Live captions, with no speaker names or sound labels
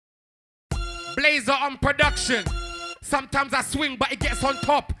Blazer on production. Sometimes I swing, but it gets on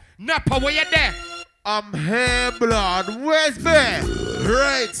top. Napa, where you there? I'm here, blood. Where's Bear?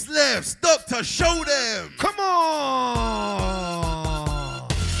 Rights, lefts, doctor, show them. Come on.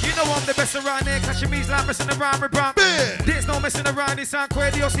 You know I'm the best around here. Catching me's like messing around with Brown. There's no messing around. It sound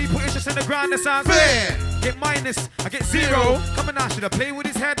crazy. See, put it just in the ground. That sounds fair. Get minus, I get zero. Coming out, should I play with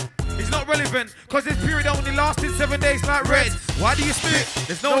his head? It's not relevant, cause this period only lasted 7 days like red. Why do you spit?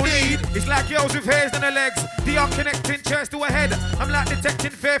 There's no need. It's like girls with hairs on their legs. DR connecting chairs to a head. I'm like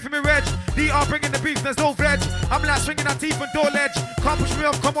detecting fair for me reg. DR bringing the beef, there's no veg. I'm like swinging our teeth on door ledge. Can't push me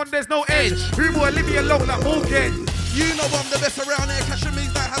off, come on, there's no edge. Who boy, leave me alone like Morgan. You know I'm the best around here. Catching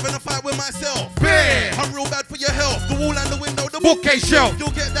me's like having a fight with myself. Bear. I'm real bad for your health. The wall and the window, the bookcase shelf.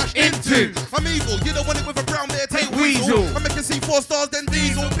 You'll get dashed into. I'm evil. You don't want it with a brown bear, take weasel. I'm making C4 stars, then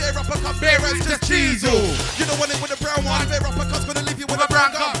diesel. Bear up a cup, bear as just cheesel. You don't want it with a brown one. Bear up a cup's gonna leave you with a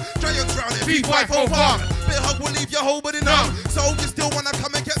brown gum. Giants round it, B5 whole farm. Bear hug will leave your whole body numb. So you still wanna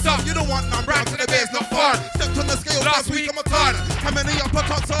come and get some. You don't want none. Brown to the bear's not fun. Stepped on the scale last week, I'm a ton. How many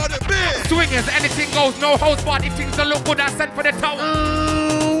uppercuts are there? Bear. Swingers, anything goes, no holds barred. If things don't look good, I send for the tower.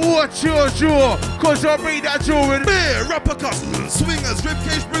 Watch your jaw, cause I'll bring that jaw in. Bear, uppercuts, swingers,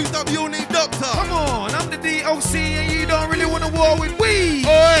 ribcage bruised up, you need doctor. Come on, I'm the DOC and you don't really want to war with we.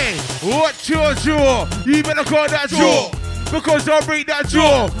 Oi, watch your jaw. You better call that jaw, because I'll break that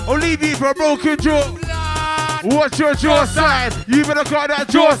jaw. I'll leave you for a broken jaw. Watch your jaw side. You better call that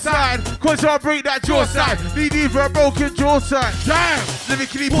jaw side, cause I'll break that jaw side. Leave you for a broken jaw side. Damn,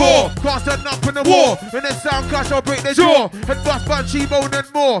 lyrically poor. Cast a nut on the wall. When the sound clash, I'll break the jaw. Head bust, but G-bone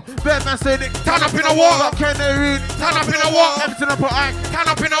and more. Bear man saying it. Turn up in a war. Like can they read? Turn up in a war. Everything up a act. Turn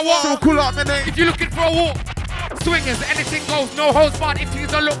up in a war. So cool up my name. If you're looking for a war, swingers, anything goes, no holds barred. If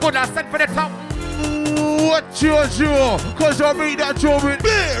things don't look good, I send for the top. Watch your jaw, cause I'll break that jaw in.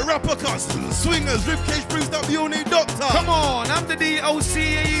 Bear, uppercuts, swingers, ribcage bruised up, you need doctor. Come on, I'm the DOC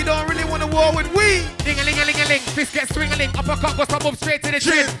and you don't really want to war with we. Ding-a-ling-a-ling-a-ling, fist get swing-a-ling. Uppercut goes up straight to the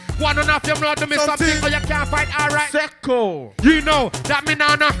chin. One on off your blood to miss something, or you can't fight, alright. Secco. You know that me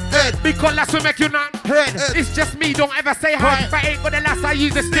nana Head. because that's what make you not Head. It's just me, don't ever say hi. If I ain't got the last, I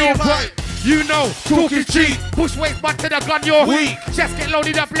use the steel pipe. pipe. You know, talk is cheap. Push waist back to the gun, you're Weak. Chest get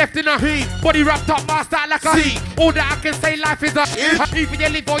loaded up, left in a Heat. body wrapped up, master like a Seek. All that I can say, life is a Itch. Either you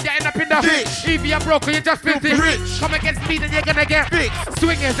live or you end up in the Ditch. Either you're broke or you just filthy. Rich. Come against me, then you're gonna get Fixed.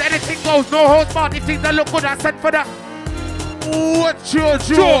 Swingers, anything goes, no holds barred. If things don't look good, I send for the Watch your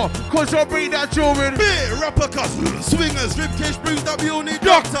jaw, cause I'll break that jaw in. Bear, uppercuts, swingers, ribcage bruised up, you need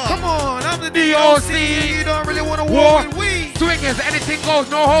doctor. Come on, I'm the DOC and you don't really want to war with we. Swingers, anything goes,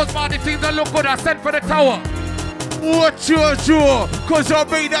 no holds barred. If things don't look good, I send for the tower. Watch your jaw, cause I'll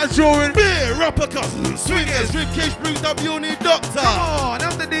break that jaw in. Bear, uppercuts, swingers, ribcage bruised up, you need doctor. Come on,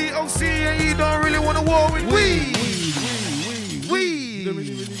 I'm the DOC and you don't really want to war with we. We. You don't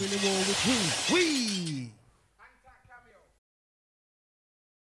really want with who? We.